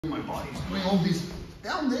My body's doing all this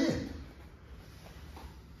down there.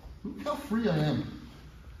 Look how free I am.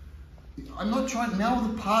 I'm not trying, now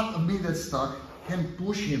the part of me that's stuck can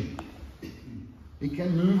push him. He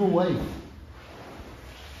can move away.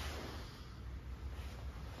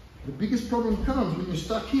 The biggest problem comes when you're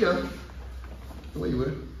stuck here, the way you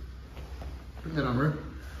were. Bring that arm around.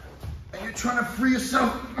 And you're trying to free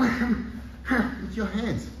yourself with your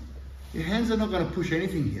hands. Your hands are not going to push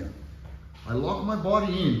anything here. I lock my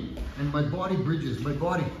body in and my body bridges, my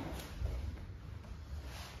body.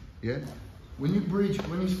 Yeah? When you bridge,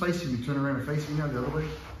 when he's facing me, turn around and face me now the other way.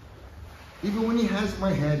 Even when he has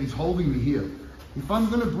my hand, he's holding me here. If I'm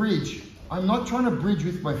going to bridge, I'm not trying to bridge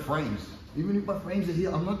with my frames. Even if my frames are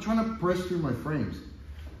here, I'm not trying to press through my frames.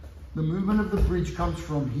 The movement of the bridge comes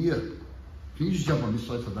from here. Can you just jump on this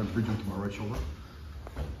side so I don't bridge onto my right shoulder?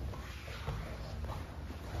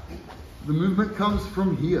 The movement comes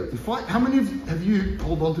from here. How many of you,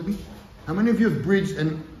 hold on to me, how many of you have bridged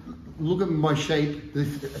and look at my shape,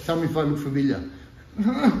 tell me if I look familiar.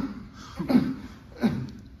 Can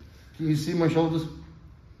you see my shoulders?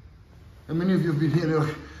 How many of you have been here,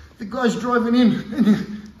 like, the guy's driving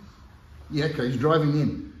in. Yeah, okay, he's driving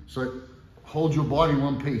in. So hold your body in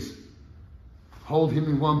one piece. Hold him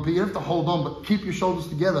in one piece. You have to hold on, but keep your shoulders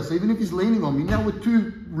together. So even if he's leaning on me, now we're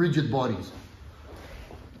two rigid bodies.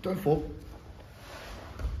 Don't fall.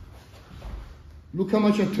 Look how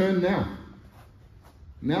much I turn now.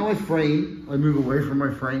 Now I frame, I move away from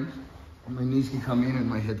my frames, and my knees can come in and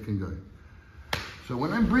my head can go. So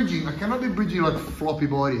when I'm bridging, I cannot be bridging like a floppy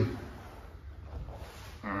body.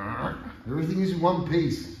 Everything is in one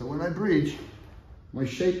piece. So when I bridge, my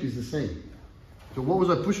shape is the same. So what was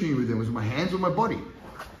I pushing you with then? Was it my hands or my body?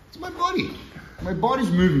 It's my body. My body's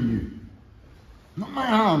moving you, not my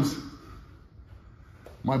arms.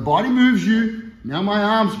 My body moves you, now my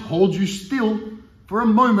arms hold you still for a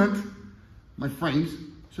moment, my frames,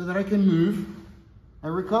 so that I can move, I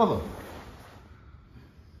recover.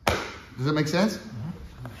 Does that make sense?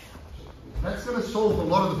 That's going to solve a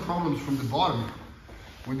lot of the problems from the bottom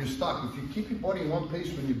when you're stuck. If you keep your body in one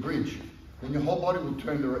piece when you bridge, then your whole body will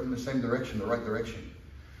turn in the same direction, the right direction.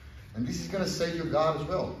 And this is going to save your guard as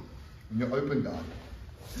well, when you're open guard.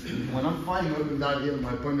 When I'm fighting open guard here and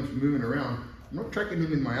my opponent's moving around, I'm not tracking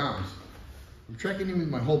him in my arms. I'm tracking him with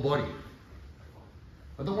my whole body.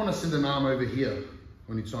 I don't want to send an arm over here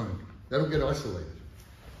on its own. That'll get isolated.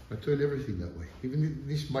 I turn everything that way. Even if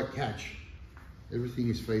this might catch, everything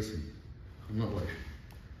is facing. I'm not like,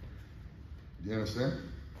 do you understand?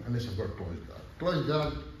 Unless I've got a closed guard. Closed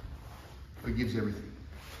guard forgives everything.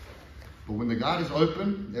 But when the guard is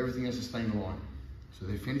open, everything has to stay in line. So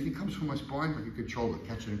if anything comes from my spine, I can control it,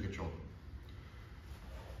 catch it and control it.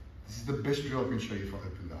 This is the best drill I can show you for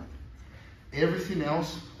open guard. Everything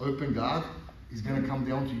else, open guard, is going to come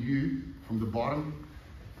down to you from the bottom,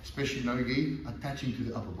 especially no gi, attaching to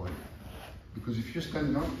the upper body. Because if you're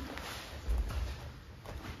standing up,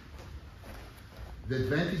 the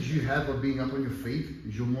advantage you have of being up on your feet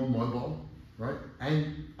is you're more mobile, right?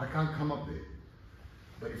 And I can't come up there.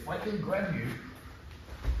 But if I can grab you,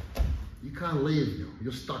 you can't leave now.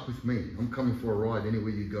 You're stuck with me. I'm coming for a ride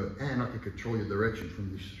anywhere you go. And I can control your direction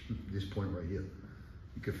from this point right here.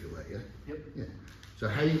 You can feel that, yeah? Yep. Yeah. So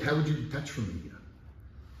how would you detach from me here?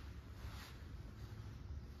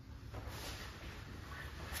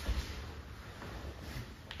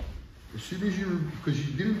 As soon as you, because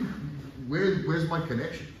you didn't, where's my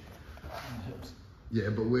connection? Yeah,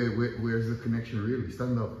 but where's the connection really?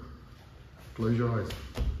 Stand up. Close your eyes.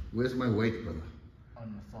 Where's my weight, brother?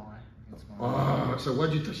 On the thigh. Oh, so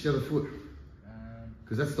why'd you touch the other foot?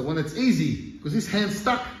 Because that's the one that's easy. Because this hand's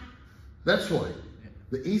stuck. That's why. Yeah.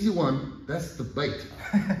 The easy one, that's the bait.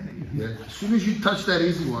 Yeah. As soon as you touch that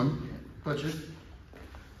easy one, touch it,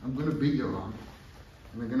 I'm going to beat your arm.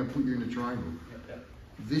 And I'm going to put you in a triangle.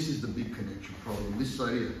 This is the big connection problem. This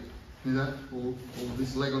side here. See that? All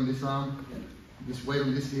this leg on this arm, this weight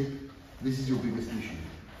on this hip. This is your biggest issue.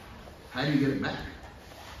 How do you get it back?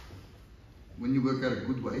 When you work out a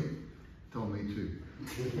good way, tell me too.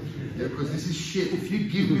 Yeah, because this is shit. If you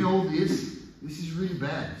give me all this is really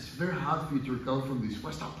bad. It's very hard for you to recover from this. If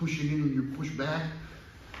I start pushing in and you push back,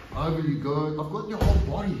 over you go. I've got your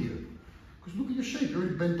whole body here. Because look at your shape, you're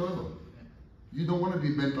already bent over. You don't want to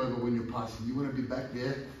be bent over when you're passing. You want to be back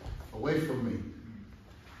there, away from me.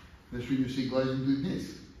 That's when you see guys who do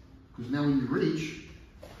this. Because now when you reach,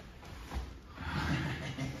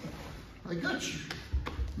 I got you.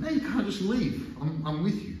 Now you can't just leave. I'm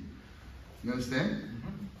with you. You understand?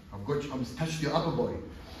 I've got you. I'm touched your upper body.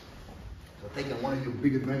 So I'm taking one of your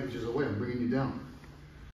big advantages away. I'm bringing you down.